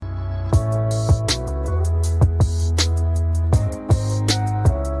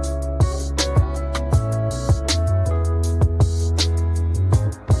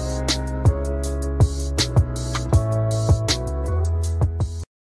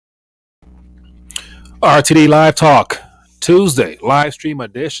RTD Live Talk, Tuesday, live stream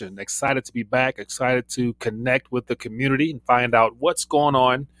edition. Excited to be back, excited to connect with the community and find out what's going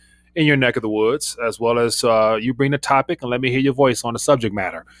on in your neck of the woods, as well as you bring the topic and let me hear your voice on the subject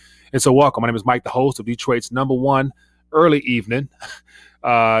matter. And so, welcome. My name is Mike, the host of Detroit's number one early evening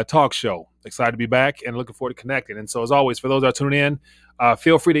talk show. Excited to be back and looking forward to connecting. And so, as always, for those that are tuning in,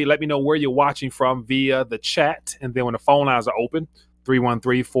 feel free to let me know where you're watching from via the chat. And then when the phone lines are open,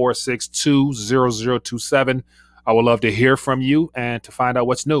 313-462-0027. I would love to hear from you and to find out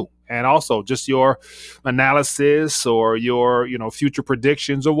what's new. And also just your analysis or your, future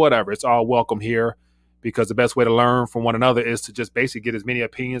predictions or whatever. It's all welcome here because the best way to learn from one another is to just basically get as many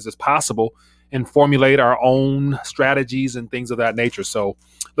opinions as possible and formulate our own strategies and things of that nature. So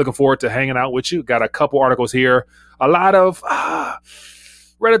looking forward to hanging out with you. Got a couple articles here. A lot of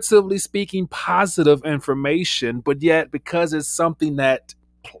relatively speaking, positive information, but yet because it's something that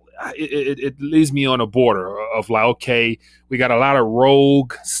it leaves me on a border of like, okay, we got a lot of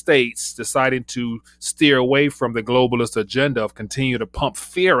rogue states deciding to steer away from the globalist agenda of continue to pump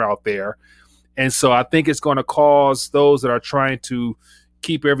fear out there. And so I think it's going to cause those that are trying to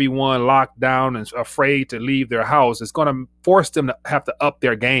keep everyone locked down and afraid to leave their house. It's going to force them to have to up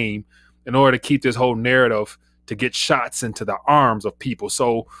their game in order to keep this whole narrative to get shots into the arms of people.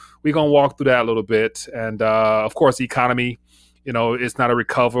 So we're going to walk through that a little bit. And of course, the economy, it's not a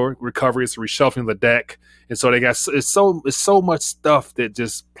recovery, it's a reshuffling of the deck. And so they got, it's so much stuff that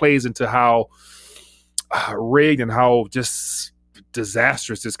just plays into how rigged and how just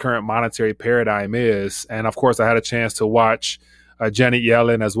disastrous this current monetary paradigm is. And of course, I had a chance to watch Janet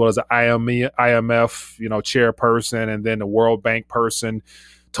Yellen as well as the IMF, chairperson, and then the World Bank person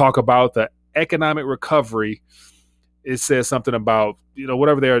talk about the economic recovery. It says something about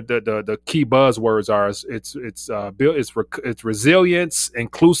whatever the key buzzwords are. It's resilience,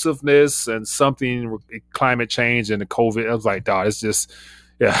 inclusiveness, and something climate change and the COVID. I was like, dog, it's just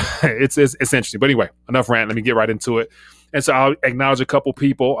it's interesting. But anyway, enough rant. Let me get right into it. And so I'll acknowledge a couple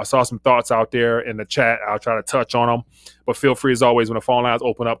people. I saw some thoughts out there in the chat. I'll try to touch on them. But feel free, as always, when the phone lines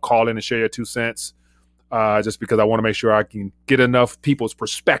open up, call in and share your 2 cents. Just because I want to make sure I can get enough people's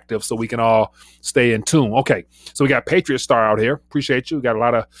perspective so we can all stay in tune. Okay, so we got Patriot Star out here. Appreciate you. We got a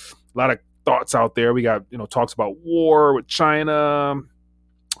lot of thoughts out there. We got talks about war with China.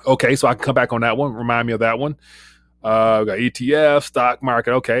 Okay, so I can come back on that one. Remind me of that one. We got ETF, stock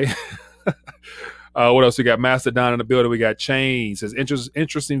market. Okay. What else? We got Mastodon in the building. We got Chain. Says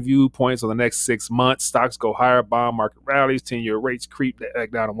interesting viewpoints on the next 6 months. Stocks go higher. Bond market rallies. 10-year rates creep back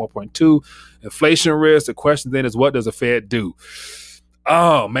down to 1.2. Inflation risk. The question then is, what does the Fed do?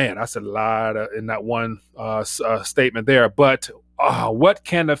 Oh man, that's a lot in that one statement there. But what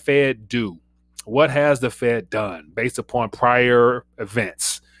can the Fed do? What has the Fed done based upon prior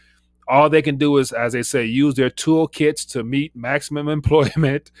events? All they can do is, as they say, use their toolkits to meet maximum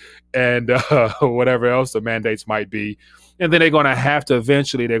employment and whatever else the mandates might be. And then they're going to have to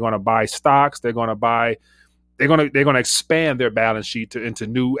eventually, they're going to buy stocks. They're going to expand their balance sheet into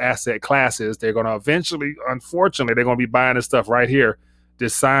new asset classes. They're going to eventually, unfortunately, they're going to be buying this stuff right here,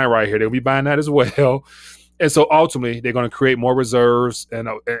 this sign right here. They'll be buying that as well. And so ultimately, they're going to create more reserves and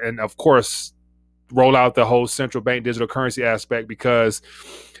of course, roll out the whole central bank digital currency aspect, because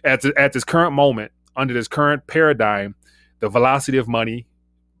at this current moment, under this current paradigm, the velocity of money,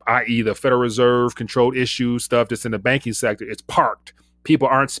 i.e. the Federal Reserve controlled issue stuff that's in the banking sector, it's parked. People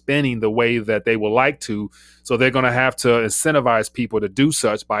aren't spending the way that they would like to. So they're going to have to incentivize people to do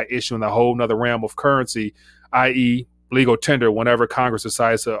such by issuing a whole nother realm of currency, i.e. legal tender, whenever Congress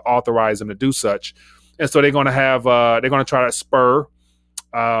decides to authorize them to do such. And so they're going to have, they're going to try to spur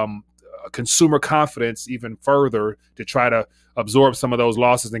consumer confidence even further to try to absorb some of those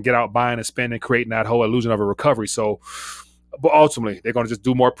losses and get out buying and spending, creating that whole illusion of a recovery. So, but ultimately, they're going to just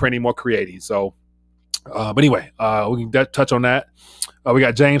do more printing, more creating. So, but anyway, we can touch on that. We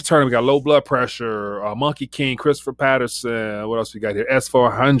got James Turner. We got low blood pressure, Monkey King, Christopher Patterson. What else we got here?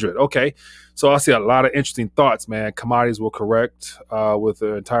 S400. Okay. So I see a lot of interesting thoughts, man. Commodities will correct with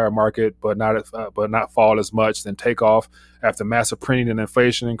the entire market, but not fall as much, then take off after massive printing and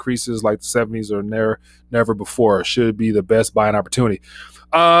inflation increases like the 70s or never before. Should be the best buying opportunity.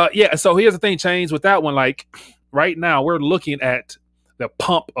 Yeah. So here's the thing, Chains, with that one. Like right now, we're looking at the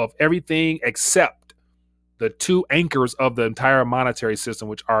pump of everything except the two anchors of the entire monetary system,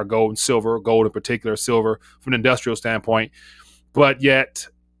 which are gold and silver, gold in particular, silver from an industrial standpoint. But yet,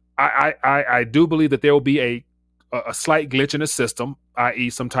 I do believe that there will be a slight glitch in the system, i.e.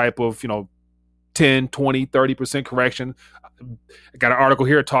 some type of, 10, 20, 30% correction. I got an article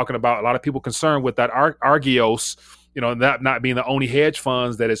here talking about a lot of people concerned with that Argios that not being the only hedge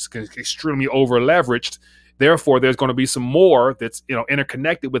funds that is extremely over leveraged. Therefore, there's going to be some more that's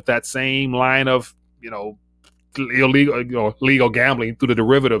interconnected with that same line of illegal legal gambling through the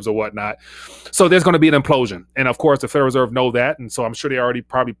derivatives or whatnot. So there's going to be an implosion, and of course, the Federal Reserve know that, and so I'm sure they already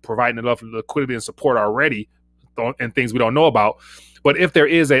probably providing enough liquidity and support already, and things we don't know about. But if there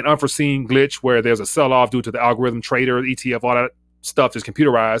is an unforeseen glitch where there's a sell-off due to the algorithm trader, ETF, all that stuff is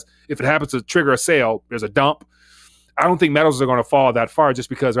computerized, if it happens to trigger a sale, there's a dump. I don't think metals are going to fall that far, just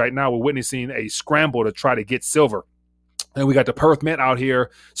because right now we're witnessing a scramble to try to get silver. And we got the Perth Mint out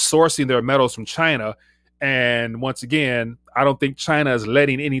here sourcing their metals from China. And once again, I don't think China is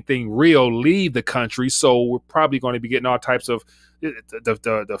letting anything real leave the country. So we're probably going to be getting all types of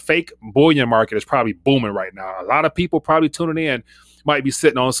the fake bullion market is probably booming right now. A lot of people probably tuning in might be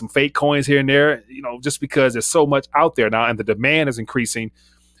sitting on some fake coins here and there, just because there's so much out there now and the demand is increasing.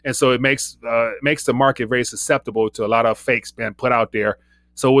 And so it makes the market very susceptible to a lot of fakes being put out there.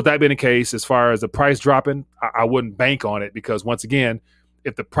 So with that being the case, as far as the price dropping, I wouldn't bank on it, because once again,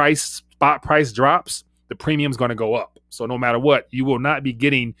 if the spot price drops, the premium is going to go up. So no matter what, you will not be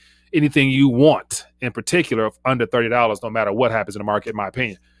getting anything you want, in particular of under $30, no matter what happens in the market, in my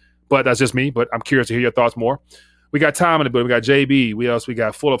opinion. But that's just me. But I'm curious to hear your thoughts more. We got Tom in the building. We got JB. We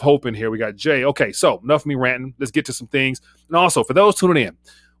got Full of Hope in here. We got Jay. Okay, so enough of me ranting. Let's get to some things. And also, for those tuning in,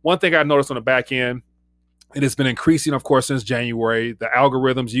 one thing I noticed on the back end, it has been increasing, of course, since January. The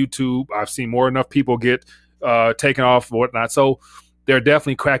algorithms, YouTube, I've seen more enough people get taken off and whatnot. So they're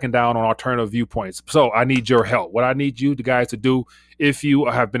definitely cracking down on alternative viewpoints. So I need your help. What I need you guys to do, if you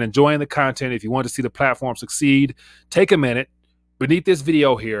have been enjoying the content, if you want to see the platform succeed, take a minute beneath this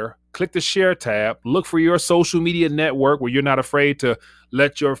video here, click the share tab, look for your social media network where you're not afraid to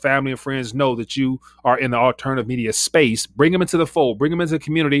let your family and friends know that you are in the alternative media space. Bring them into the fold, bring them into the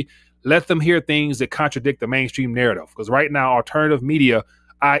community, let them hear things that contradict the mainstream narrative. Because right now, alternative media,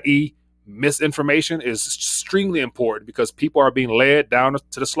 i.e., misinformation, is extremely important, because people are being led down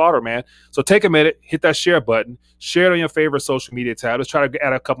to the slaughter, man. So take a minute, hit that share button, share it on your favorite social media tab. Let's try to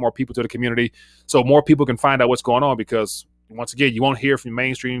add a couple more people to the community so more people can find out what's going on, because once again, you won't hear from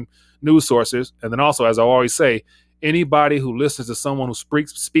mainstream news sources. And then also, as I always say, anybody who listens to someone who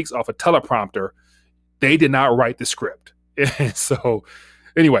speaks off a teleprompter, they did not write the script. So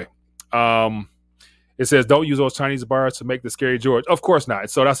anyway, it says, don't use those Chinese bars to make the Scary George. Of course not.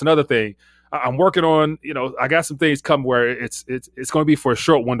 So that's another thing I'm working on. I got some things coming where it's going to be for a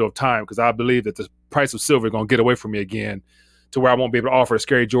short window of time, because I believe that the price of silver is going to get away from me again, to where I won't be able to offer the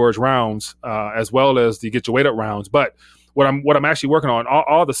Scary George rounds as well as the Get Your Weight Up rounds. But what I'm actually working on,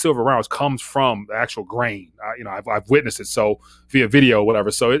 all the silver rounds comes from the actual grain. I've witnessed it, so via video,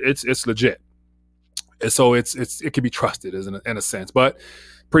 whatever. So it's legit. And so it can be trusted in a sense, but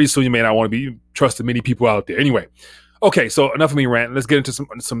pretty soon you may not want to be trusting many people out there. Anyway, okay, so enough of me ranting. Let's get into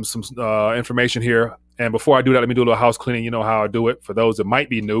some information here. And before I do that, let me do a little house cleaning. You know how I do it for those that might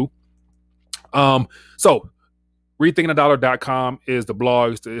be new. So rethinkingthedollar.com is the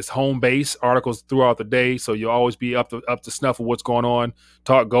blog. It's home base, articles throughout the day, so you'll always be up to snuff of what's going on.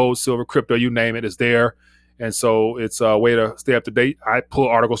 Talk gold, silver, crypto, you name it, is there. And so it's a way to stay up to date. I pull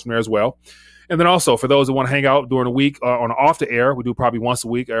articles from there as well. And then also, for those that want to hang out during the week on off the air, we do probably once a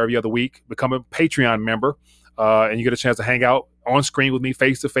week or every other week, become a Patreon member, and you get a chance to hang out on screen with me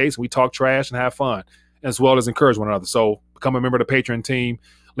face to face. We talk trash and have fun, as well as encourage one another. So become a member of the Patreon team.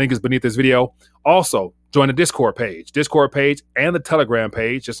 Link is beneath this video. Also, join the Discord page and the Telegram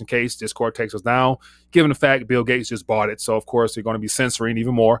page, just in case Discord takes us down, given the fact Bill Gates just bought it. So, of course, they're going to be censoring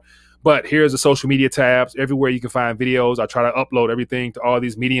even more. But here's the social media tabs. Everywhere you can find videos. I try to upload everything to all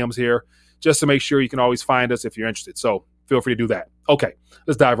these mediums here, just to make sure you can always find us if you're interested. So feel free to do that. Okay,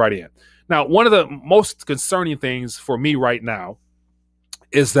 let's dive right in. Now, one of the most concerning things for me right now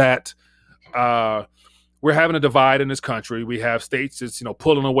is that we're having a divide in this country. We have states that's,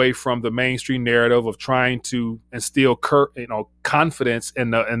 pulling away from the mainstream narrative of trying to instill confidence in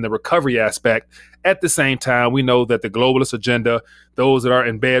the recovery aspect. At the same time, we know that the globalist agenda, those that are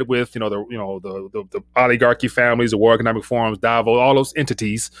in bed with, the oligarchy families, the World Economic Forums, Davos, all those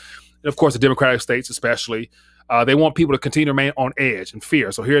entities, and of course, the Democratic states especially, they want people to continue to remain on edge and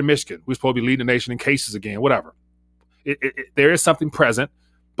fear. So here in Michigan, we're supposed to be leading the nation in cases again, whatever. There is something present.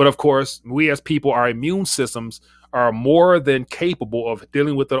 But of course, we as people, our immune systems are more than capable of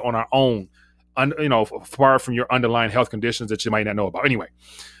dealing with it on our own, far from your underlying health conditions that you might not know about. Anyway,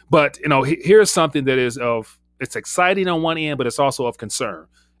 but, here's something that it's exciting on one end, but it's also of concern.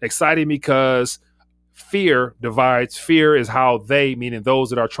 Exciting because fear divides. Fear is how they, meaning those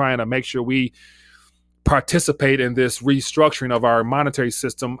that are trying to make sure we participate in this restructuring of our monetary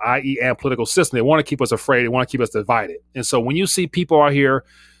system, i.e., and political system. They want to keep us afraid. They want to keep us divided. And so when you see people out here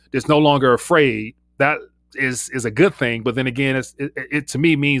that's no longer afraid, that is a good thing. But then again, it to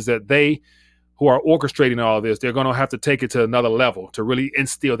me means that they who are orchestrating all of this, they're going to have to take it to another level to really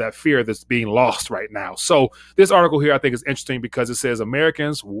instill that fear that's being lost right now. So this article here, I think, is interesting because it says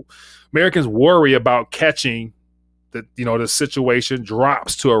Americans worry about catching the situation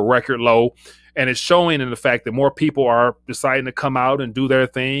drops to a record low. And it's showing in the fact that more people are deciding to come out and do their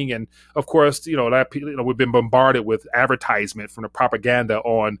thing. And of course, we've been bombarded with advertisement from the propaganda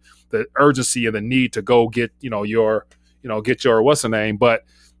on the urgency and the need to go get, your what's the name. But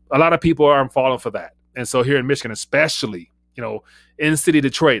a lot of people aren't falling for that. And so here in Michigan, especially, in city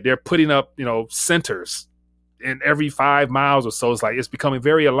Detroit, they're putting up, centers in every 5 miles or so. It's becoming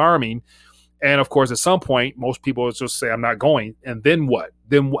very alarming. And of course, at some point, most people just say, I'm not going. And then what?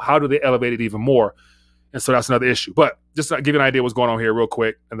 Then how do they elevate it even more? And so that's another issue. But just to give you an idea what's going on here real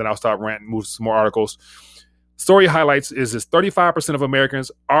quick, and then I'll stop ranting and move to some more articles. Story highlights is this 35% of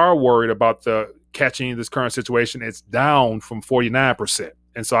Americans are worried about the catching this current situation. It's down from 49%.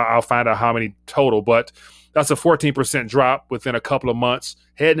 And so I'll find out how many total. But that's a 14% drop within a couple of months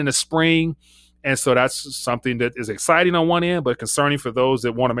heading into spring. And so that's something that is exciting on one end, but concerning for those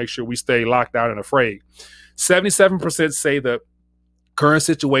that want to make sure we stay locked down and afraid. 77% say the current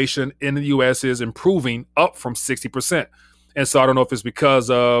situation in the U.S. is improving, up from 60%. And so I don't know if it's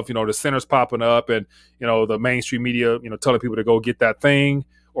because of, the centers popping up and, the mainstream media, telling people to go get that thing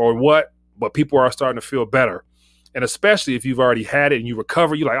or what, but people are starting to feel better. And especially if you've already had it and you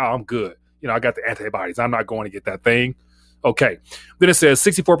recover, you're like, oh, I'm good. I got the antibodies. I'm not going to get that thing. Okay. Then it says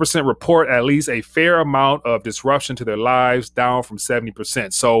 64% report at least a fair amount of disruption to their lives, down from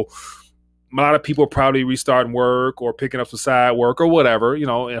 70%. So a lot of people are probably restarting work or picking up some side work or whatever, and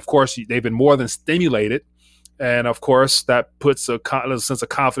of course they've been more than stimulated. And of course that puts a little sense of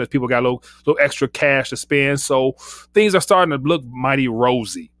confidence. People got a little extra cash to spend. So things are starting to look mighty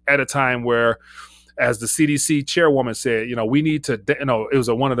rosy at a time where, as the CDC chairwoman said, we need to, it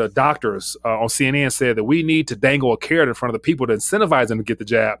was one of the doctors on CNN said that we need to dangle a carrot in front of the people to incentivize them to get the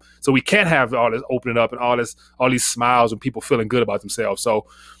jab. So we can't have all this opening up and all these smiles and people feeling good about themselves. So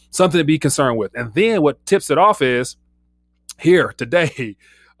something to be concerned with. And then what tips it off is here today,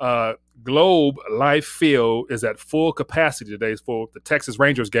 Globe Life Field is at full capacity today for the Texas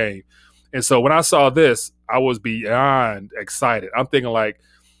Rangers game. And so when I saw this, I was beyond excited. I'm thinking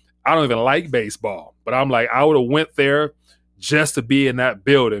I don't even like baseball, but I'm like, I would have went there just to be in that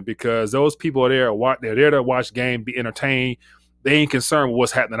building because those people are there. They're there to watch game, be entertained. They ain't concerned with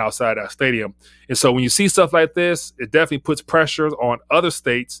what's happening outside that stadium. And so when you see stuff like this, it definitely puts pressure on other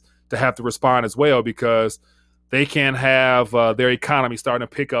states to have to respond as well because they can't have their economy starting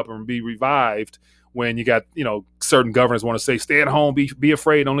to pick up and be revived when you got, certain governors want to say, stay at home, be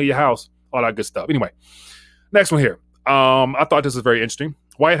afraid, don't leave your house, all that good stuff. Anyway, next one here. I thought this was very interesting.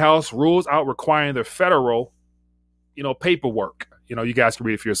 White House rules out requiring the federal, paperwork. You guys can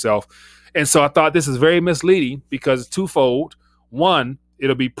read it for yourself. And so I thought this is very misleading because it's twofold. One,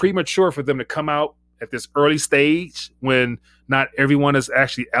 it'll be premature for them to come out at this early stage when not everyone is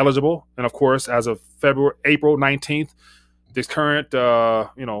actually eligible. And of course, as of April 19th, this current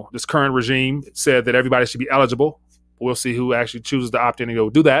regime said that everybody should be eligible. We'll see who actually chooses to opt in and go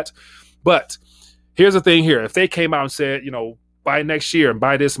do that. But here's the thing here. If they came out and said, by next year and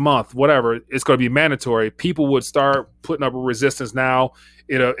by this month, whatever, it's going to be mandatory, people would start putting up a resistance now.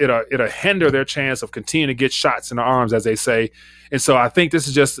 It'll hinder their chance of continuing to get shots in the arms, as they say. And so I think this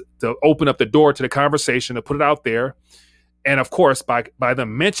is just to open up the door to the conversation, to put it out there. And of course, by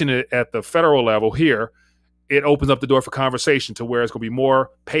them mentioning it at the federal level here, it opens up the door for conversation to where it's going to be more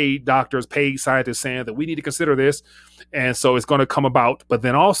paid doctors, paid scientists saying that we need to consider this. And so it's going to come about. But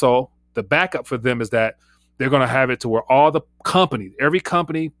then also the backup for them is that they're going to have it to where all the companies, every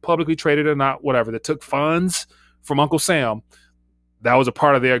company, publicly traded or not, whatever, that took funds from Uncle Sam, that was a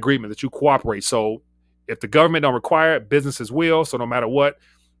part of their agreement that you cooperate. So if the government don't require it, businesses will. So no matter what,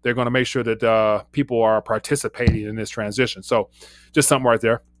 they're going to make sure that people are participating in this transition. So just something right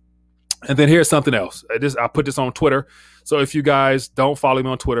there. And then here's something else. I put this on Twitter. So if you guys don't follow me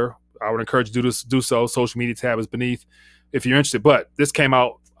on Twitter, I would encourage you to do so. Social media tab is beneath if you're interested. But this came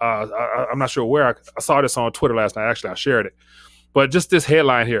out. I'm not sure where I saw this on Twitter last night. Actually, I shared it. But just this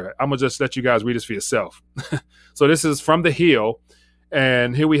headline here, I'm going to just let you guys read this for yourself. So this is from The Hill.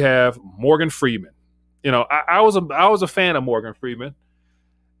 And here we have Morgan Freeman. I was a fan of Morgan Freeman.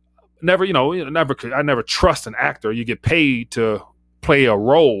 I never trust an actor. You get paid to play a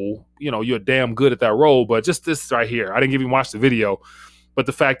role. You're damn good at that role. But just this right here, I didn't even watch the video. But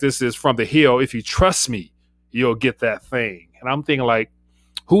the fact is from the Hill, if you trust me, you'll get that thing. And I'm thinking like,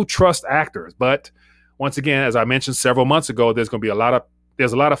 who trusts actors? But once again, as I mentioned several months ago, there's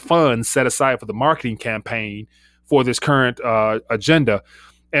a lot of funds set aside for the marketing campaign for this current agenda.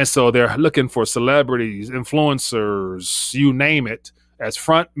 And so they're looking for celebrities, influencers, you name it, as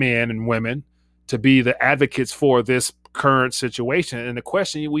front men and women to be the advocates for this current situation. And the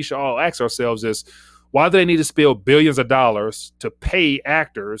question we should all ask ourselves is, why do they need to spill billions of dollars to pay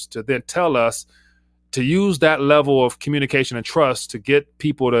actors to then tell us to use that level of communication and trust to get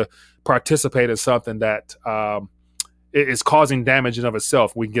people to participate in something that is causing damage in of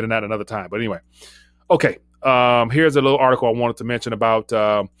itself? We can get in that another time. But anyway, okay. Here's a little article I wanted to mention about.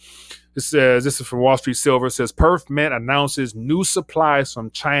 This is from Wall Street Silver. It says Perth Mint announces new supplies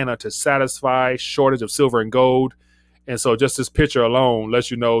from China to satisfy shortage of silver and gold. And so just this picture alone lets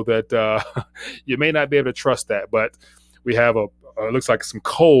you know that you may not be able to trust that, but we have it looks like some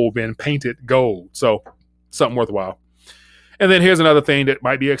coal being painted gold. So something worthwhile. And then here's another thing that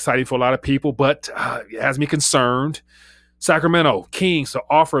might be exciting for a lot of people, but it has me concerned. Sacramento Kings to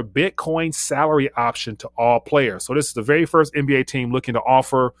offer Bitcoin salary option to all players. So this is the very first NBA team looking to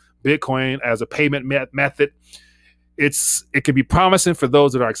offer Bitcoin as a payment method. It can be promising for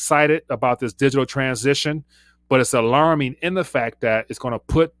those that are excited about this digital transition, but it's alarming in the fact that it's going to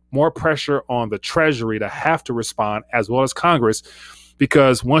put more pressure on the Treasury to have to respond, as well as Congress,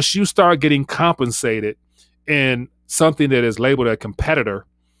 because once you start getting compensated in something that is labeled a competitor,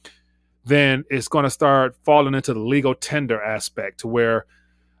 then it's going to start falling into the legal tender aspect, to where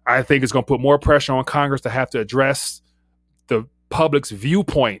I think it's going to put more pressure on Congress to have to address the public's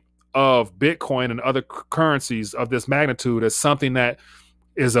viewpoint of Bitcoin and other currencies of this magnitude as something that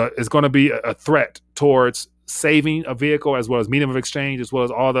is going to be a threat towards saving a vehicle, as well as medium of exchange, as well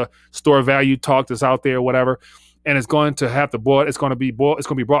as all the store value talk that's out there, whatever. And it's going to have to it's going to be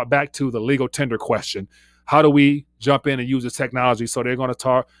brought back to the legal tender question. How do we jump in and use this technology? So they're going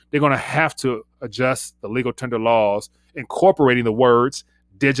to have to adjust the legal tender laws, incorporating the words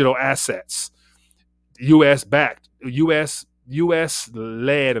digital assets, U.S. backed, U.S.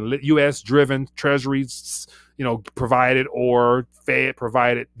 led, and U.S. driven treasuries, provided or Fed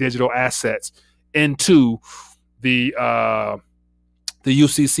provided digital assets into the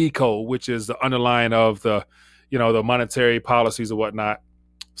UCC code, which is the underlying of the monetary policies or whatnot.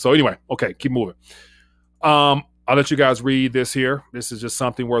 So anyway, okay, keep moving. I'll let you guys read this here. This is just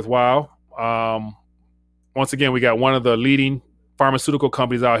something worthwhile. Once again, we got one of the leading pharmaceutical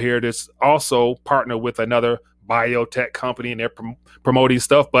companies out here that's also partnered with another biotech company, and they're promoting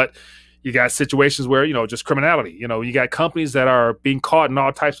stuff. But you got situations where, just criminality. You got companies that are being caught in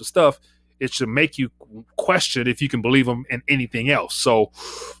all types of stuff. It should make you question if you can believe them in anything else. So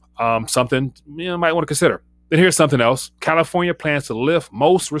something you might want to consider. Then here's something else. California plans to lift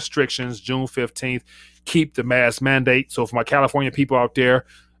most restrictions June 15th. Keep the mask mandate. So for my California people out there,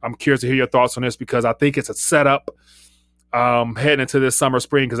 I'm curious to hear your thoughts on this, because I think it's a setup heading into this summer,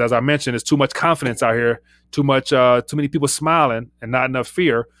 spring, because as I mentioned, there's too much confidence out here, too many people smiling and not enough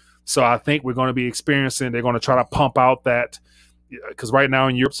fear. So I think we're going to be experiencing, they're going to try to pump out that, because right now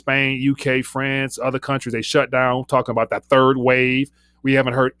in Europe, Spain, UK, France, other countries, they shut down, talking about that third wave. We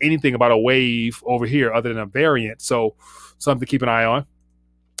haven't heard anything about a wave over here other than a variant. So something to keep an eye on.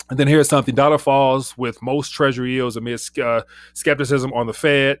 And then here's something. Dollar falls with most treasury yields amid skepticism on the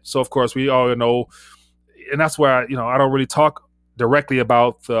Fed. So, of course, we all know, and that's where I don't really talk directly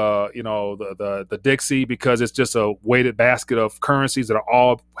about the Dixie, because it's just a weighted basket of currencies that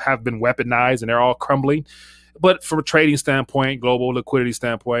have been weaponized and they're all crumbling. But from a trading standpoint, global liquidity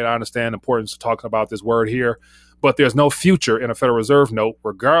standpoint, I understand the importance of talking about this word here. But there's no future in a Federal Reserve note,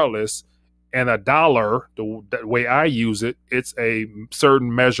 regardless. And a dollar, the way I use it, it's a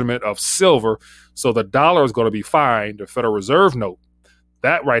certain measurement of silver. So the dollar is going to be fine. The Federal Reserve note,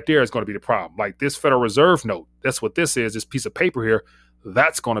 that right there is going to be the problem. Like this Federal Reserve note, that's what this is, this piece of paper here,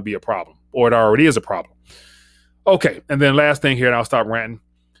 that's going to be a problem, or it already is a problem. Okay, and then last thing here, and I'll stop ranting.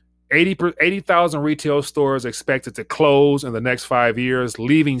 80,000 retail stores expected to close in the next 5 years,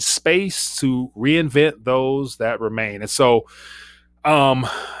 leaving space to reinvent those that remain. And so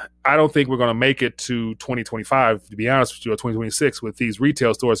I don't think we're going to make it to 2025, to be honest with you, or 2026 with these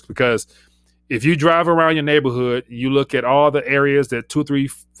retail stores, because if you drive around your neighborhood, you look at all the areas that 2, 3,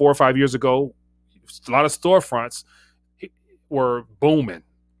 4, 5 years ago, a lot of storefronts were booming.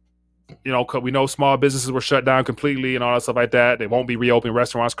 Cause we know small businesses were shut down completely and all that stuff like that. They won't be reopening,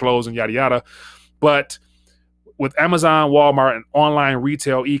 restaurants closed and yada, yada. But with Amazon, Walmart, and online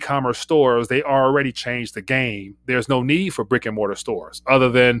retail e-commerce stores, they already changed the game. There's no need for brick and mortar stores other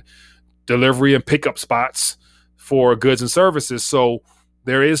than delivery and pickup spots for goods and services. So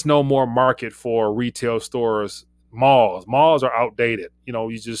there is no more market for retail stores. Malls are outdated.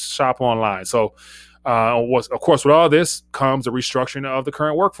 You just shop online. So, of course, with all this comes a restructuring of the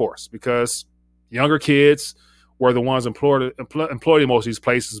current workforce, because younger kids were the ones employed in most of these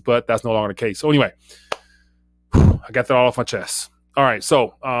places, but that's no longer the case. So anyway, I got that all off my chest. All right,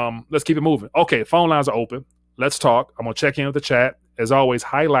 so let's keep it moving. Okay, phone lines are open. Let's talk. I'm going to check in with the chat. As always,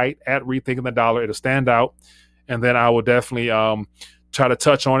 highlight at Rethinking the Dollar. It'll stand out. And then I will definitely try to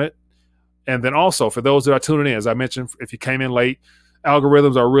touch on it. And then also, for those that are tuning in, as I mentioned, if you came in late,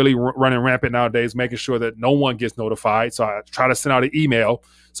 algorithms are really running rampant nowadays, making sure that no one gets notified. So I try to send out an email.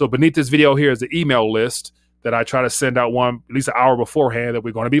 So beneath this video here is the email list that I try to send out one at least an hour beforehand that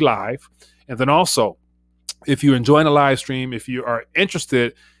we're going to be live. And then also, if you're enjoying the live stream, if you are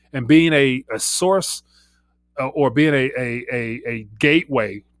interested in being a source or being a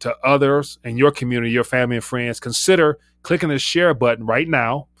gateway to others in your community, your family and friends, consider clicking the share button right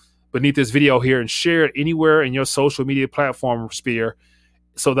now beneath this video here and share it anywhere in your social media platform sphere,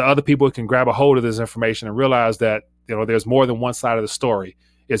 so that other people can grab a hold of this information and realize that there's more than one side of the story.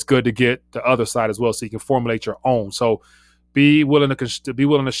 It's good to get the other side as well, so you can formulate your own. So be willing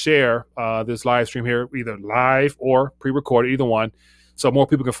to share this live stream here, either live or pre-recorded, either one, so more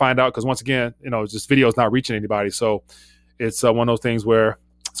people can find out. Because once again, this video is not reaching anybody, so it's one of those things where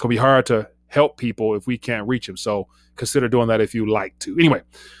it's gonna be hard to help people if we can't reach them. So consider doing that if you like to. Anyway,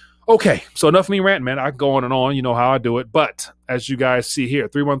 okay, so enough of me ranting, man. I can go on and on. You know how I do it. But as you guys see here,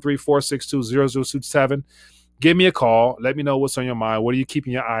 313-462-0027. Give me a call. Let me know what's on your mind. What are you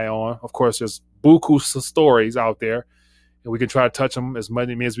keeping your eye on? Of course, there's buku stories out there, and we can try to touch them as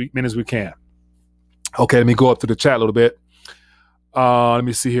many as we can. Okay, let me go up to the chat a little bit. Let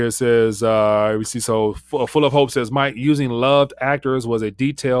me see here. It says, we see, so Full of Hope says, Mike, using loved actors was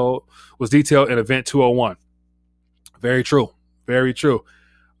detailed in Event 201. Very true. Very true.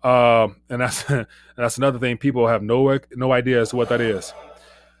 And that's another thing. People have no idea as to what that is.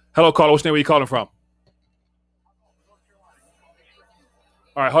 Hello, caller. What's your name? Where you calling from?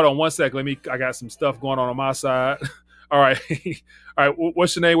 All right, hold on 1 second. I got some stuff going on my side. All right. All right.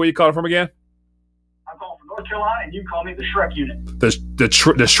 What's your name? Where you calling from again? I'm calling from North Carolina, and you call me the Shrek Unit. The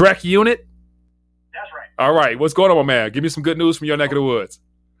Shrek Unit? That's right. All right. What's going on, my man? Give me some good news from your neck of the woods.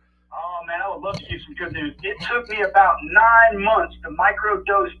 Oh, man, I would love to give some good news. It took me about 9 months to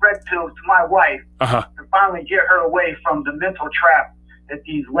microdose red pills to my wife to finally get her away from the mental trap that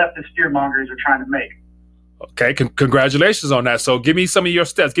these leftist fearmongers are trying to make. Okay, congratulations on that. So give me some of your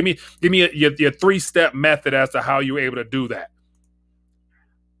steps. Give me your 3-step method as to how you were able to do that.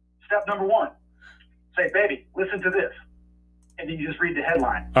 Step number 1, say, baby, listen to this. And then you just read the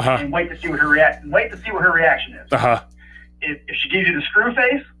headline and wait to see what her reaction is. If she gives you the screw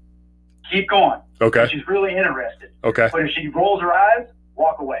face, keep going. Okay. If she's really interested. Okay. But if she rolls her eyes,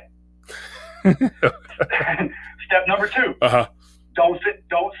 walk away. Step number 2. Don't send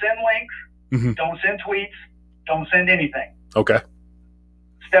links. Mm-hmm. Don't send tweets. Don't send anything. Okay.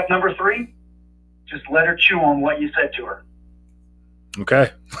 Step number 3, just let her chew on what you said to her. Okay.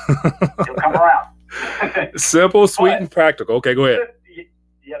 It'll come around. Simple, sweet, and practical. Okay, go ahead.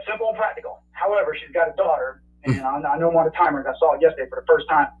 Yeah, simple and practical. However, she's got a daughter, and I don't want to time her. I saw it yesterday for the first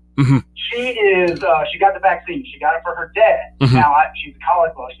time. Mm-hmm. She got the vaccine. She got it for her dad. Mm-hmm. Now, she's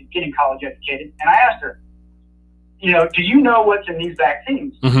she's getting college educated. And I asked her, do you know what's in these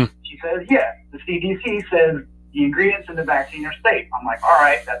vaccines? Mm-hmm. She says, yes. The CDC says the ingredients in the vaccine are safe. I'm like, all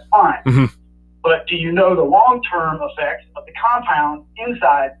right, that's fine. Mm-hmm. But do you know the long-term effects of the compound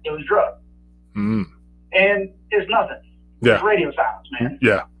inside those drugs? Mm-hmm. And it's nothing. Yeah. It's radio silence, man.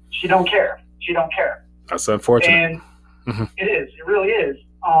 Yeah. She don't care. That's unfortunate. And it is. It really is.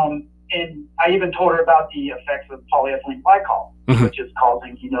 And I even told her about the effects of polyethylene glycol, which is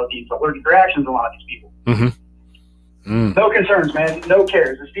causing, these allergic reactions in a lot of these people. Mm-hmm. Mm. No concerns, man. No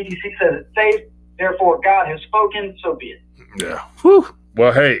cares. The CDC says it's safe. Therefore, God has spoken. So be it. Yeah. Whew.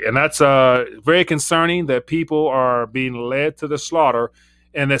 Well, hey, and that's very concerning that people are being led to the slaughter,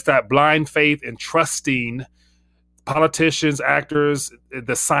 and it's that blind faith and trusting politicians, actors,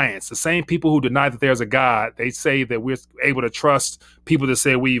 the science. The same people who deny that there's a God, they say that we're able to trust people that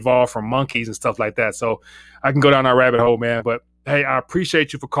say we evolved from monkeys and stuff like that. So I can go down that rabbit hole, man. But hey, I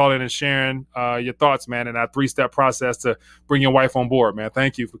appreciate you for calling and sharing your thoughts, man, and that 3-step process to bring your wife on board, man.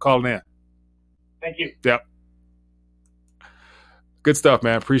 Thank you for calling in. Thank you. Yep. Good stuff,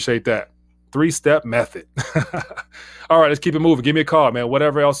 man. Appreciate that. 3-step method. All right, let's keep it moving. Give me a call, man.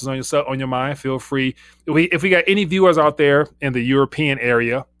 Whatever else is on your mind, feel free. If we got any viewers out there in the European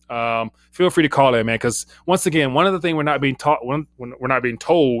area, Feel free to call in, man, because once again, one of the things we're not being taught, when we're not being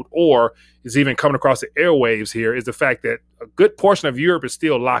told, or is even coming across the airwaves here, is the fact that a good portion of Europe is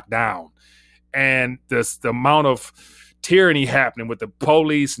still locked down, and the amount of tyranny happening with the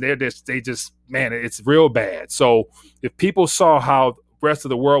police, and they just man, it's real bad. So if people saw how the rest of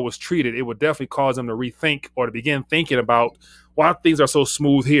the world was treated, it would definitely cause them to rethink or to begin thinking about why things are so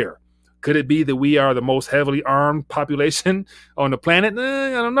smooth here. Could it be that we are the most heavily armed population on the planet?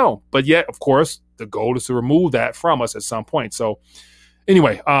 I don't know. But yet, of course, the goal is to remove that from us at some point. So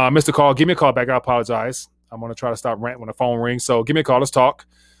anyway, Mr. Call, give me a call back. I apologize. I'm going to try to stop ranting when the phone rings. So give me a call. Let's talk.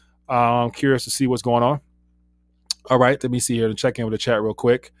 I'm curious to see what's going on. All right. Let me see here and check in with the chat real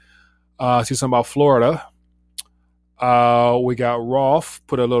quick. See something about Florida. We got Rolf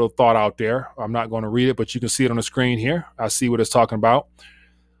put a little thought out there. I'm not going to read it, but you can see it on the screen here. I see what it's talking about.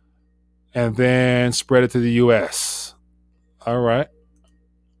 And then spread it to the U.S. All right.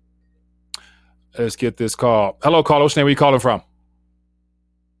 Let's get this call. Hello, caller. What's your name? Where you calling from?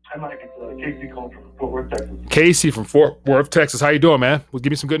 Hi, Mike. It's Casey calling from Fort Worth, Texas. Casey from Fort Worth, Texas. How you doing, man? Well,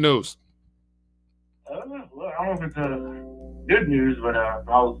 give me some good news. Well, I don't know if it's good news, but I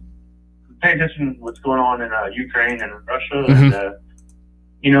was paying attention to what's going on in Ukraine and Russia. Mm-hmm.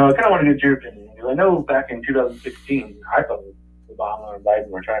 And, I kind of want to get your opinion. Because I know back in 2016, I thought Obama and Biden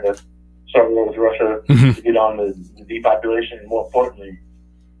were trying to start war with Russia to get on the depopulation, and more importantly,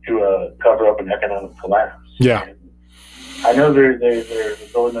 to cover up an economic collapse. Yeah. And I know they're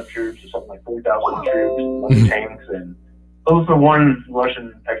building up troops, something like 4,000 troops, tanks, and those are one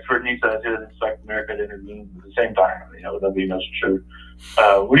Russian expert, and he says he doesn't expect America to intervene at the same time. Nobody knows for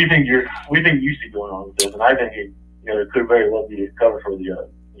sure. What do you think you see going on with this? And I think it could very well be a cover for the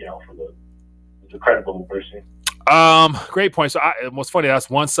credible person. Great point. So what's funny, that's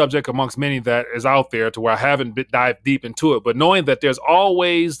one subject amongst many that is out there to where I haven't dived deep into it, but knowing that there's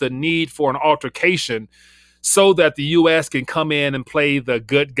always the need for an altercation so that the U.S. can come in and play the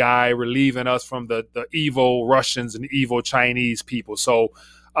good guy, relieving us from the evil Russians and evil Chinese people. So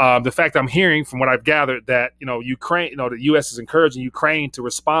the fact I'm hearing from what I've gathered that, Ukraine, the U.S. is encouraging Ukraine to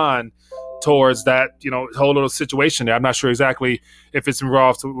respond towards that, whole little situation there. I'm not sure exactly if it's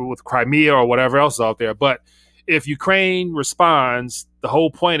involved with Crimea or whatever else out there, but if Ukraine responds, the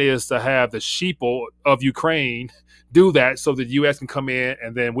whole point is to have the sheeple of Ukraine do that so that the U.S. can come in,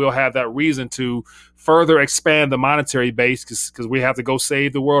 and then we'll have that reason to further expand the monetary base because we have to go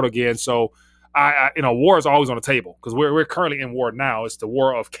save the world again. So, war is always on the table because we're currently in war now. It's the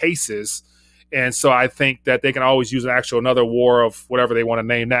war of cases. And so I think that they can always use another war of whatever they want to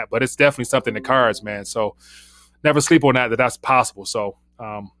name that. But it's definitely something in the cards, man. So never sleep on that's possible. So,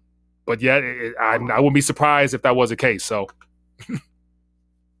 but yet, I wouldn't be surprised if that was the case. So,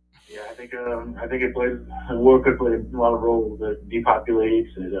 yeah, I think it plays war could play a lot of roles. It depopulates.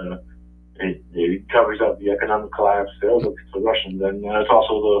 It covers up the economic collapse. They'll look to the Russians, and it's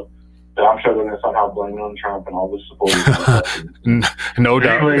also I'm sure they're going to somehow blame it on Trump and all this support. No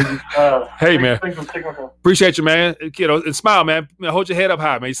doubt. Anyways, hey, man. Appreciate you, man. And smile, man. Hold your head up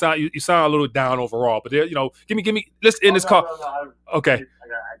high, man. You sound a little down overall, but give me. Let's end this call. Okay.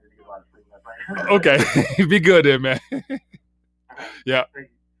 Okay, be good then, man. Yeah.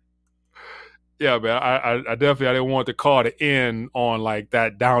 Yeah, man. I definitely didn't want the call to end on like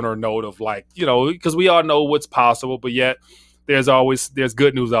that downer note of because we all know what's possible, but yet there's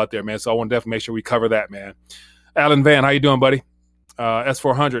good news out there, man. So I want to definitely make sure we cover that, man. Alan Van, how you doing, buddy?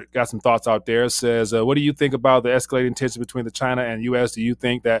 S400 got some thoughts out there. It says, what do you think about the escalating tension between the China and U.S.? Do you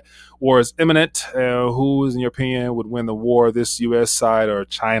think that war is imminent? Who, in your opinion, would win the war, this U.S. side or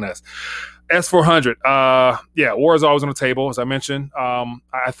China's? S400, war is always on the table, as I mentioned.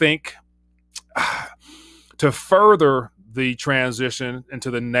 I think to further the transition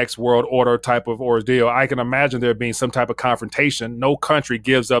into the next world order type of ordeal, I can imagine there being some type of confrontation. No country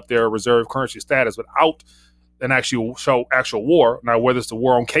gives up their reserve currency status without an actual war. Now, whether it's the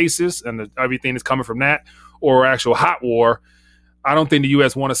war on cases and everything that's coming from that or actual hot war, I don't think the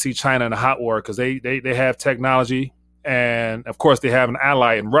U.S. want to see China in a hot war because they have technology. And of course, they have an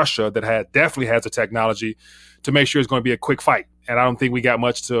ally in Russia that definitely has the technology to make sure it's going to be a quick fight. And I don't think we got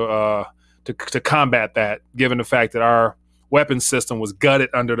much to combat that, given the fact that our weapons system was gutted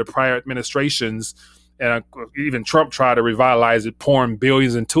under the prior administrations, and even Trump tried to revitalize it, pouring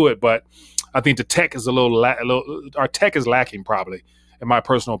billions into it. But I think the tech is our tech is lacking, probably, in my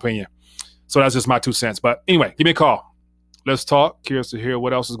personal opinion. So that's just my 2 cents. But anyway, give me a call. Let's talk. Curious to hear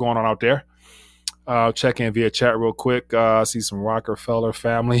what else is going on out there. Check in via chat real quick. I see some Rockefeller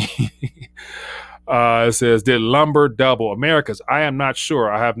family. It says, did lumber double? America's? I am not sure.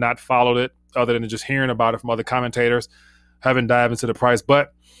 I have not followed it other than just hearing about it from other commentators. Haven't dived into the price.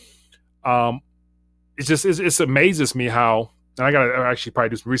 But It amazes me how, and I got to actually probably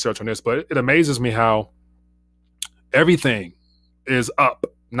do some research on this, but it amazes me how everything is up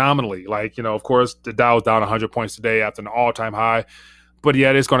nominally. Like, of course, the Dow's down 100 points today after an all-time high, but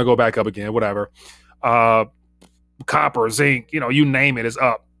yet it's going to go back up again, whatever. Copper, zinc, you name it is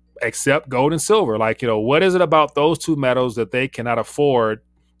up, except gold and silver. Like, what is it about those two metals that they cannot afford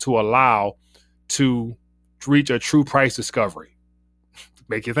to allow to reach a true price discovery?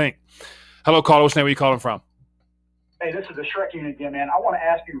 Make you think. Hello, caller. What's your name? Where you calling from? Hey, this is the Shrek unit again, man. I want to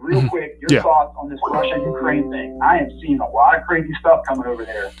ask you real quick your thoughts on this Russia-Ukraine thing. I am seeing a lot of crazy stuff coming over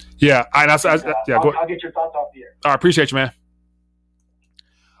there. Yeah, I'll get your thoughts off the air. I appreciate you, man.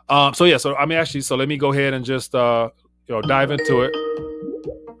 So let me go ahead and just dive into it.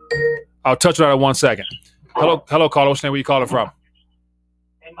 I'll touch on that in 1 second. Hello, caller. What's your name? Where you calling from?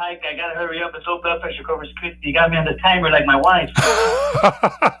 Hey, Mike, I gotta hurry up. It's low blood pressure, Corpus Christi. You got me on the timer like my wife.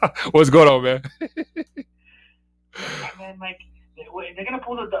 What's going on, man? Man, Mike, they're gonna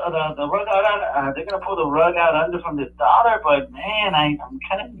pull the rug out. They're gonna pull the rug out under from this dollar, but man, I'm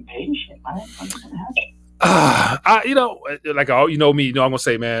kind of impatient, man. What's gonna happen? Like me, I'm gonna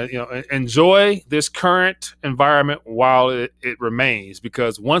say, man, enjoy this current environment while it remains,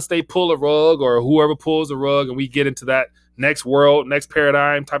 because once they pull a rug, or whoever pulls the rug, and we get into that next world, next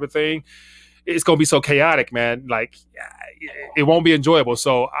paradigm type of thing, it's gonna be so chaotic, man. Like, it won't be enjoyable.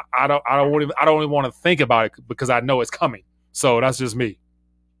 So I don't even want to think about it, because I know it's coming. So that's just me.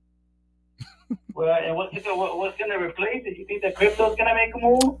 Well, and what's gonna replace it? You think that crypto's gonna make a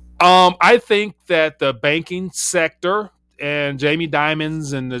move? I think that the banking sector and Jamie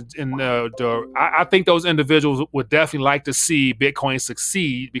Dimons I think those individuals would definitely like to see Bitcoin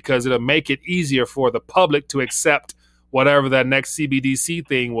succeed, because it'll make it easier for the public to accept whatever that next CBDC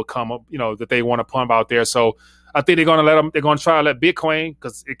thing will come up, that they want to pump out there. So I think they're going to try to let Bitcoin,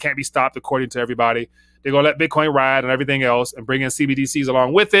 because it can't be stopped according to everybody. They're going to let Bitcoin ride and everything else, and bring in CBDCs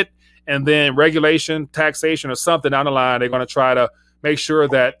along with it. And then regulation, taxation, or something down the line, they're going to try to make sure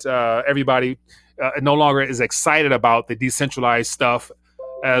that everybody no longer is excited about the decentralized stuff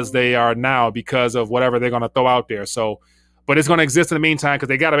as they are now, because of whatever they're going to throw out there. So, but it's going to exist in the meantime, because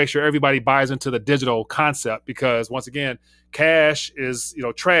they got to make sure everybody buys into the digital concept, because once again, cash is,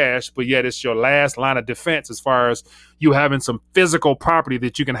 trash, but yet it's your last line of defense as far as you having some physical property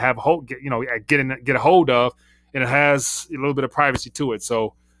that you can have get a hold of, and it has a little bit of privacy to it.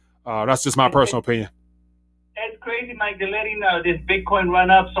 So that's just my personal opinion. It's crazy, Mike. They're letting this Bitcoin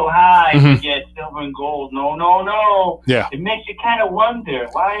run up so high to get silver and gold. No. Yeah. It makes you kind of wonder,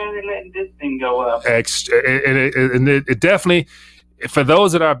 why are they letting this thing go up? It definitely, for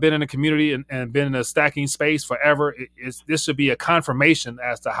those that have been in the community and been in the stacking space forever, this should be a confirmation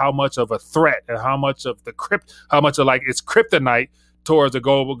as to how much of a threat and how much of it's kryptonite towards the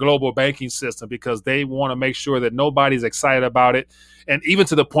global banking system, because they want to make sure that nobody's excited about it. And even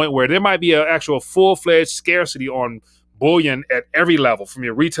to the point where there might be an actual full-fledged scarcity on bullion at every level, from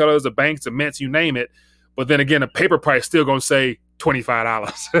your retailers, the banks, the mints, you name it. But then again, the paper price still going to say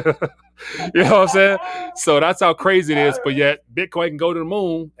 $25. You know what I'm saying? So that's how crazy it is. But yet Bitcoin can go to the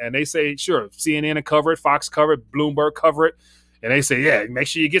moon, and they say, sure, CNN will cover it, Fox cover it, Bloomberg cover it. And they say, yeah, make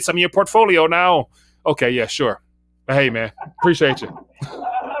sure you get some of your portfolio now. Okay, yeah, sure. But hey, man, appreciate you.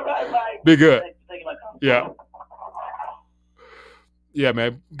 All right, Mike. Be good. Yeah. Yeah,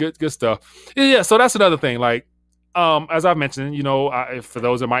 man. Good stuff. Yeah. So that's another thing. Like, as I've mentioned, for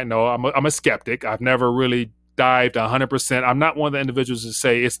those that might know, I'm a skeptic. I've never really dived 100%. I'm not one of the individuals to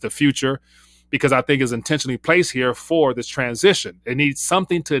say it's the future, because I think it's intentionally placed here for this transition. It needs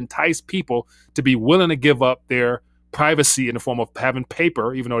something to entice people to be willing to give up their privacy in the form of having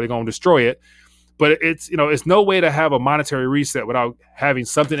paper, even though they're going to destroy it. But it's no way to have a monetary reset without having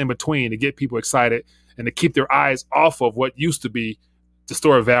something in between to get people excited and to keep their eyes off of what used to be the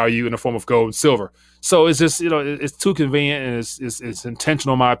store of value in the form of gold and silver. So it's just, it's too convenient, and it's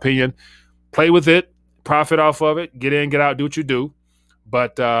intentional, in my opinion. Play with it, profit off of it, get in, get out, do what you do.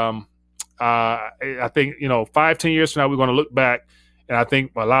 But I think, 5-10 years from now, we're going to look back, and I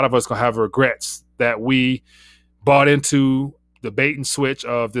think a lot of us going to have regrets that we bought into the bait and switch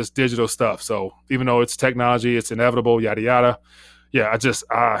of this digital stuff. So even though it's technology, it's inevitable, yada, yada. Yeah, I'm just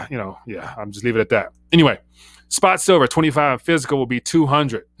leave it at that. Anyway, spot silver, 25 physical will be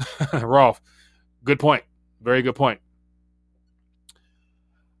 200. Rolf, good point. Very good point.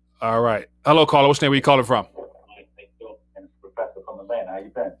 All right. Hello, caller. What's your name? Where you calling from? Professor from Atlanta. How you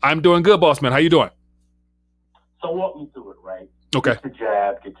been? I'm doing good, boss man. How you doing? So walk me through it, right? Okay. Get the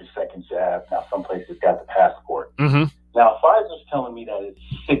jab, get your second jab. Now some places got the passport. Mm-hmm. Now Pfizer's telling me that it's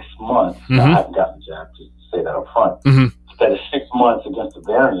 6 months. Mm-hmm. Now I haven't gotten the jab, just to say that up front. Mm-hmm. That it's 6 months against the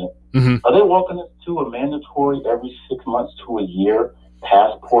variant. Are they walking us to a mandatory every 6 months to a year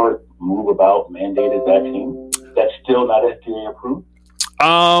passport move about mandated vaccine that's still not FDA approved?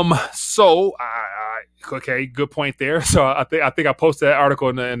 So okay, good point there. So I think I posted that article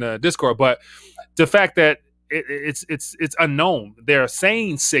in the Discord, but the fact that it's unknown. They're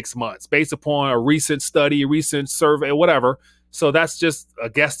saying 6 months based upon a recent study, a recent survey, whatever. So that's just a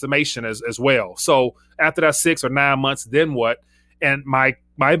guesstimation as well. So after that 6 or 9 months, then what? And my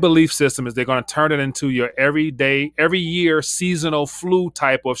belief system is they're going to turn it into your every year seasonal flu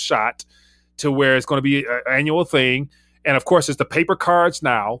type of shot, to where it's going to be an annual thing. And of course, it's the paper cards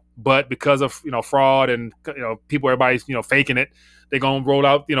now, but because of fraud and everybody's faking it, they're going to roll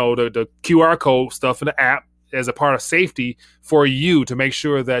out the QR code stuff in the app as a part of safety for you to make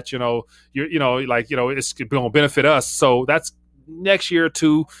sure that it's going to benefit us. So that's next year or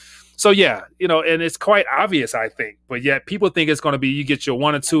two. So yeah, and it's quite obvious, I think, but yet people think it's going to be you get your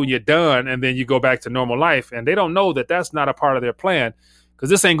 1 or 2 and you're done, and then you go back to normal life, and they don't know that that's not a part of their plan. Because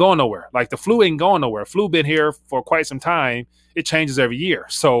this ain't going nowhere. Like the flu ain't going nowhere. Flu been here for quite some time. It changes every year.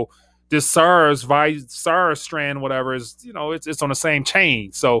 So this SARS strand, whatever, is it's on the same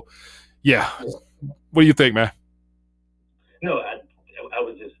chain. So yeah, what do you think, man? No, I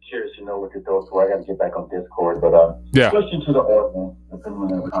was just curious to know what your thoughts were. I got to get back on Discord, but question to the audience, depending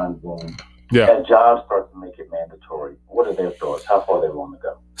on their time zone. Yeah. As jobs start to make it mandatory, what are their thoughts? How far are they willing to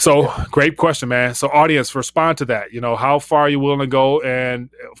go? So great question, man. So audience, respond to that. How far are you willing to go? And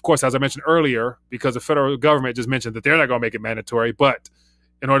of course, as I mentioned earlier, because the federal government just mentioned that they're not going to make it mandatory, but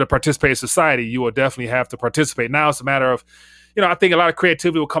in order to participate in society, you will definitely have to participate. Now it's a matter of, I think a lot of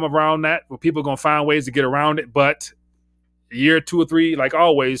creativity will come around that, where people are going to find ways to get around it. But a year, 2 or 3, like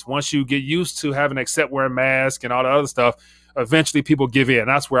always, once you get used to having to accept wearing masks and all the other stuff, eventually people give in.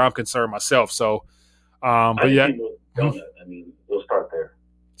 That's where I'm concerned myself. So, but yeah. Donut. I mean, we'll start there.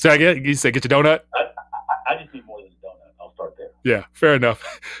 Say again? You said get your donut? I just need more than a donut. I'll start there. Yeah, fair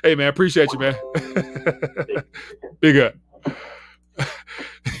enough. Hey, man, appreciate you, man. Big up.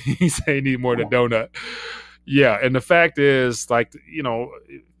 He said he need more than a donut. Yeah, and the fact is, like,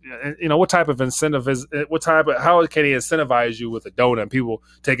 what type of incentive how can he incentivize you with a donut? People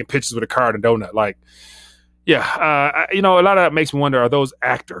taking pictures with a card and donut, like. Yeah, a lot of that makes me wonder, are those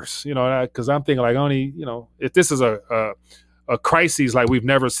actors? Because I'm thinking like only, if this is a crisis like we've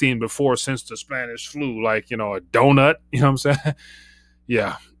never seen before since the Spanish flu, like, a donut, you know what I'm saying?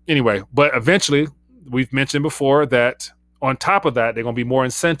 Yeah. Anyway, but eventually, we've mentioned before that on top of that, there are going to be more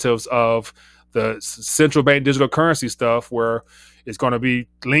incentives of the central bank digital currency stuff, where it's going to be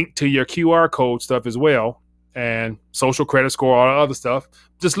linked to your QR code stuff as well, and social credit score, all the other stuff.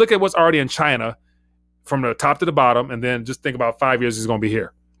 Just look at what's already in China, from the top to the bottom, and then just think about 5 years he's going to be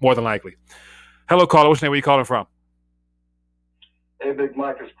here, more than likely. Hello, caller. What's your name? Where you calling from? Hey, Big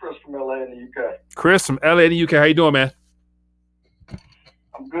Mike. It's Chris from LA in the UK. Chris from LA in the UK. How you doing, man?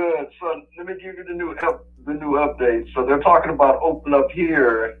 I'm good. So let me give you the new update. So they're talking about opening up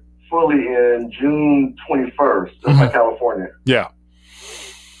here fully in June 21st, just like California. Yeah.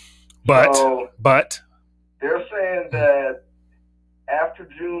 But they're saying that after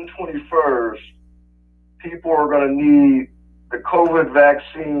June 21st, people are going to need the COVID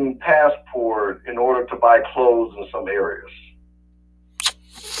vaccine passport in order to buy clothes in some areas.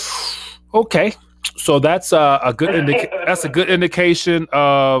 Okay, so that's a good indication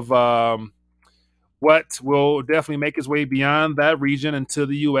of what will definitely make its way beyond that region into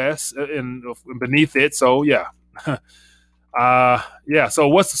the U.S. and beneath it. So yeah, yeah.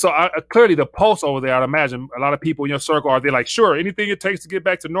 So clearly the pulse over there? I'd imagine a lot of people in your circle, are they like, sure, anything it takes to get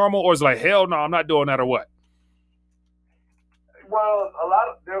back to normal, or is it like, hell no, I'm not doing that, or what? Well,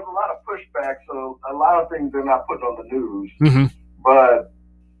 there's a lot of pushback, so a lot of things they're not putting on the news. But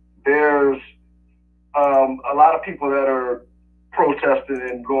there's a lot of people that are protesting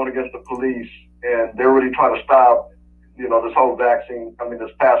and going against the police, and they're really trying to stop, this whole vaccine. I mean,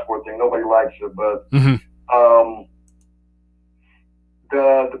 this passport thing. Nobody likes it, but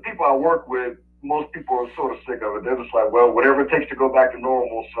the people I work with, most people are sort of sick of it. They're just like, well, whatever it takes to go back to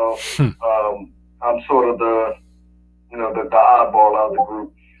normal. So I'm sort of the oddball out of the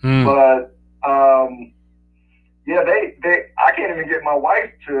group. But yeah, I can't even get my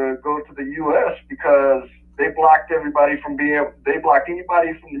wife to go to the U.S. because they blocked anybody from the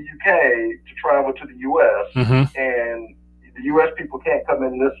UK to travel to the U.S. And the U.S. people can't come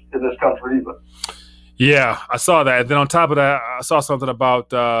in this country either. Yeah, I saw that. And then on top of that, I saw something about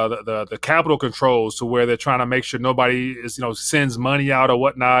the capital controls, to where they're trying to make sure nobody sends money out or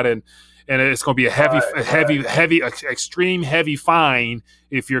whatnot, and it's going to be a extreme heavy fine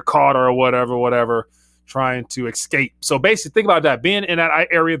if you're caught or whatever, trying to escape. So basically, think about that. Being in that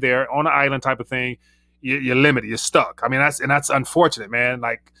area there on an island type of thing, you're limited. You're stuck. I mean, that's unfortunate, man.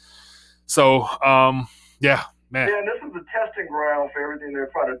 Like, so, yeah, man. Yeah, and this is a testing ground for everything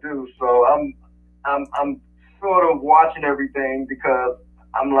they're trying to do. So I'm sort of watching everything because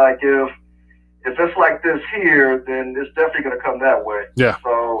I'm like, if it's like this here, then it's definitely going to come that way. Yeah.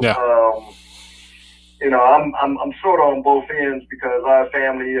 So, yeah. I'm sort of on both ends because I have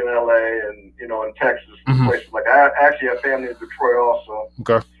family in LA and, in Texas, places like I actually have family in Detroit also.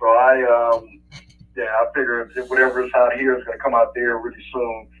 Okay. So I figure whatever is out here is going to come out there really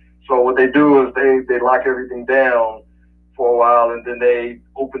soon. So what they do is they lock everything down for a while and then they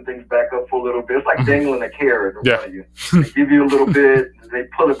open things back up for a little bit. It's like dangling a carrot in front of you. They give you a little bit, they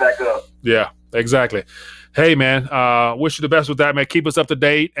pull it back up. Yeah, exactly. Hey, man, wish you the best with that, man. Keep us up to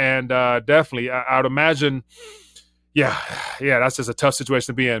date. And definitely, I would imagine, yeah, that's just a tough situation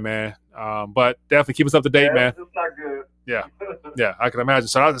to be in, man. But definitely keep us up to date, man. It's not good. Yeah, I can imagine.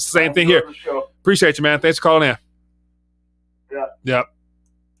 So that's the same thing here. Appreciate you, man. Thanks for calling in. Yeah.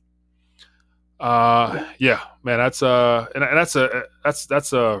 Yeah, man, that's a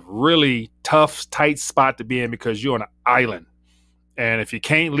really tough, tight spot to be in because you're on an island. And if you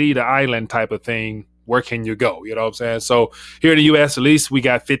can't leave the island type of thing, where can you go? You know what I'm saying? So here in the U.S., at least we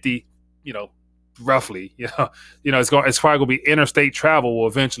got 50, roughly, it's probably going to be interstate travel will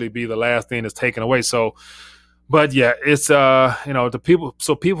eventually be the last thing that's taken away. So, but yeah, it's, the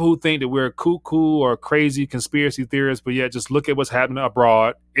people who think that we're cuckoo or crazy conspiracy theorists, but yeah, just look at what's happening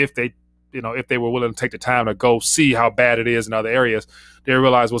abroad. If they were willing to take the time to go see how bad it is in other areas, they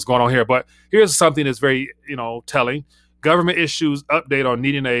realize what's going on here. But here's something that's very, telling. Government issues update on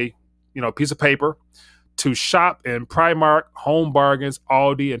needing a, piece of paper to shop in Primark, Home Bargains,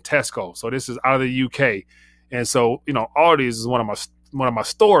 Aldi, and Tesco. So this is out of the UK. And so, Aldi's is one of my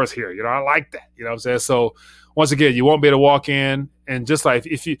stores here. I like that. You know what I'm saying? So once again, you won't be able to walk in and just like,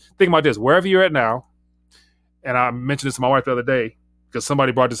 if you think about this, wherever you're at now, and I mentioned this to my wife the other day, because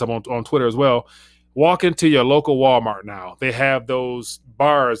somebody brought this up on Twitter as well, walk into your local Walmart now. They have those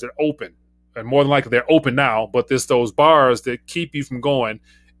bars that open. And more than likely, they're open now, but there's those bars that keep you from going.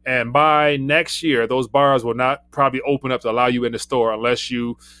 And by next year, those bars will not probably open up to allow you in the store unless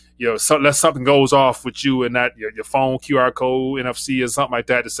unless something goes off with you and that your phone QR code, NFC, or something like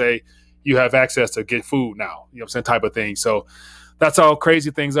that to say you have access to get food now. You know what I'm saying? Type of thing. So that's how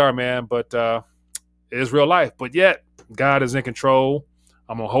crazy things are, man. But it is real life. But yet, God is in control.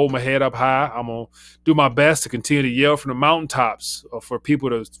 I'm going to hold my head up high. I'm going to do my best to continue to yell from the mountaintops for people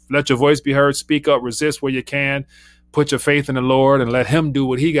to let your voice be heard, speak up, resist where you can, put your faith in the Lord and let him do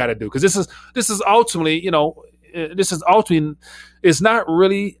what he got to do. Because this is ultimately, it's not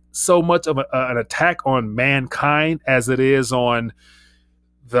really so much of an attack on mankind as it is on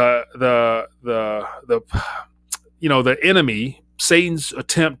the enemy, Satan's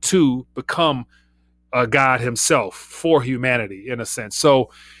attempt to become God himself for humanity in a sense. So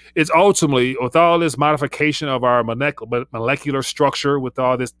it's ultimately with all this modification of our molecular structure, with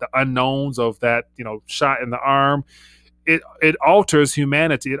all this, the unknowns of that, shot in the arm, it alters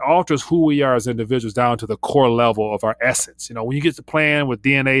humanity. It alters who we are as individuals down to the core level of our essence. When you get to playing with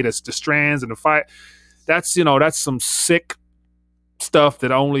DNA, that's the strands and the fight, that's some sick stuff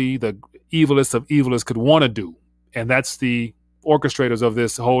that only the evilest of evilists could want to do. And that's the orchestrators of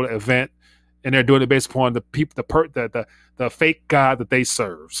this whole event. And they're doing it based upon the people, the fake God that they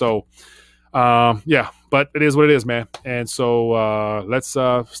serve. So, but it is what it is, man. And so let's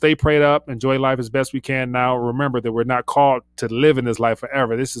stay prayed up, enjoy life as best we can. Now, remember that we're not called to live in this life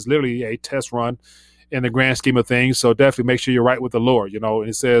forever. This is literally a test run in the grand scheme of things. So definitely make sure you're right with the Lord. And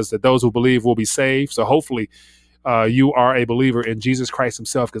it says that those who believe will be saved. So hopefully you are a believer in Jesus Christ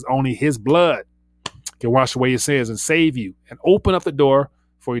himself, because only his blood can wash away your sins and save you and open up the door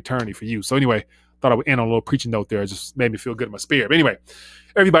for eternity for you. So anyway, thought I would end on a little preaching note there. It just made me feel good in my spirit. But anyway,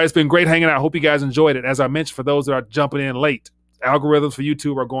 everybody, it's been great hanging out. I hope you guys enjoyed it. As I mentioned, for those that are jumping in late, algorithms for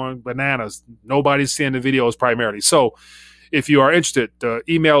YouTube are going bananas. Nobody's seeing the videos primarily. So if you are interested, the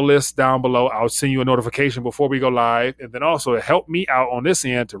email list down below, I'll send you a notification before we go live. And then also to help me out on this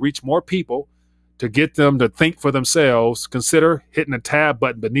end to reach more people, to get them to think for themselves, consider hitting the tab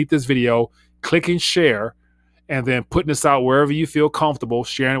button beneath this video, clicking share, and then putting this out wherever you feel comfortable,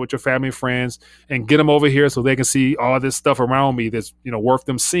 sharing it with your family and friends, and get them over here so they can see all this stuff around me that's worth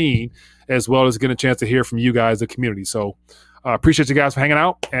them seeing, as well as getting a chance to hear from you guys, the community. So appreciate you guys for hanging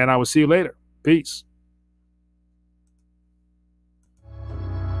out, and I will see you later. Peace.